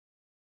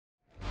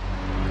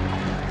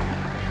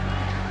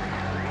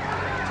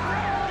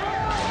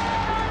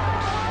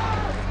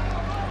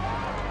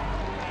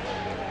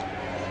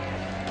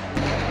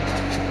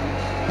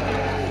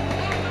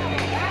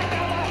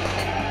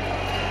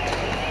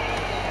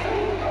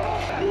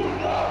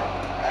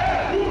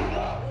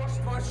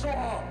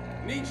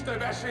nincs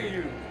több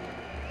esélyünk.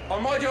 A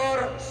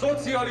Magyar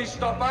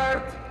Szocialista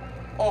Párt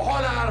a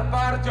halál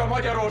pártja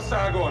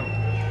Magyarországon.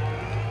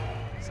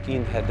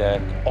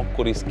 Skinheadek,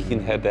 akkori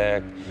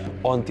skinheadek,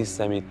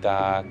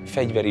 antiszemiták,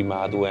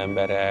 fegyverimádó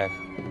emberek.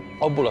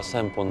 Abból a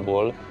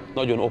szempontból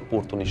nagyon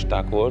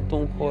opportunisták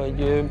voltunk,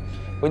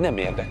 hogy nem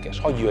érdekes,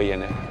 hadd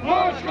jöjjenek.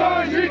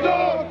 Macska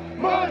zsidó!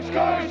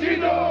 Macska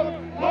zsidó!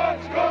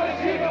 Macska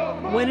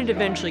zsidó! When it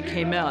eventually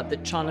came out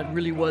that Csanad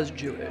really was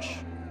Jewish,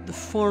 the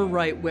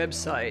far-right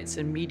websites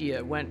and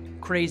media went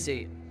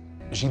crazy.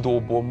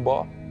 Zsidó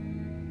bomba,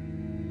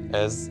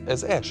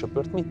 ez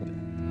elsöpört mindent.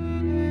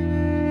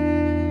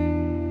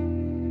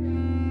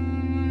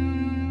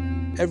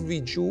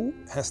 Every Jew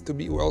has to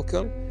be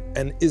welcome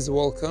and is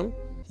welcome.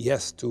 He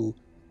has to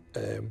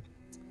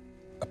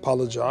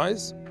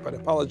apologize, but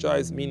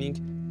apologize meaning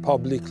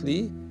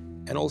publicly,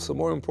 and also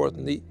more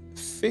importantly,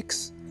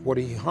 fix what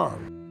he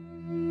harmed.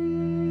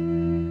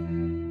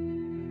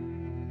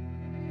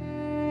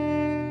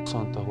 Azt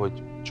mondta,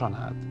 hogy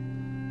Csanád,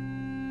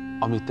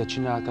 amit te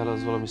csináltál,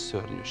 az valami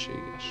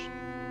szörnyűséges.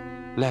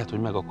 Lehet, hogy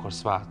meg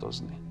akarsz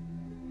változni.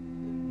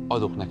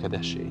 Adok neked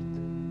esélyt.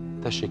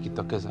 Tessék, itt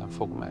a kezem,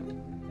 fogd meg.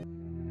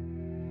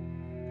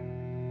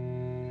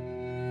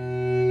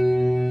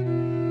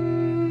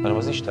 Hanem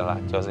az Isten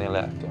látja az én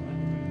lelkemet,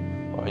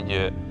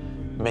 hogy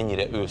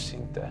mennyire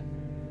őszinte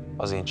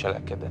az én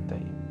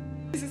cselekedeteim.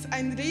 Es ist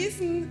ein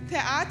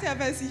Riesentheater,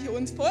 was sich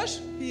uns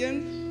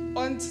vorspielen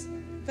und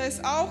was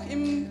auch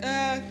im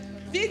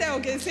Video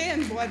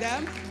gesehen wurde.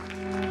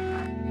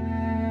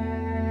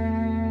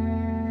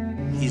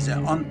 He's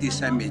an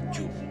anti-Semitic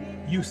Jew.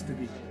 Used to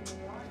be.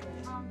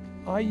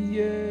 I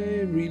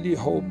really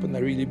hope and I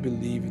really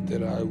believe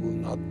that I will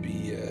not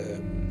be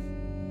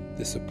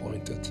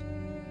disappointed.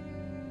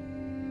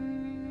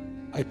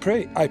 I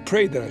pray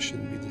that I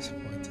shouldn't be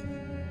disappointed.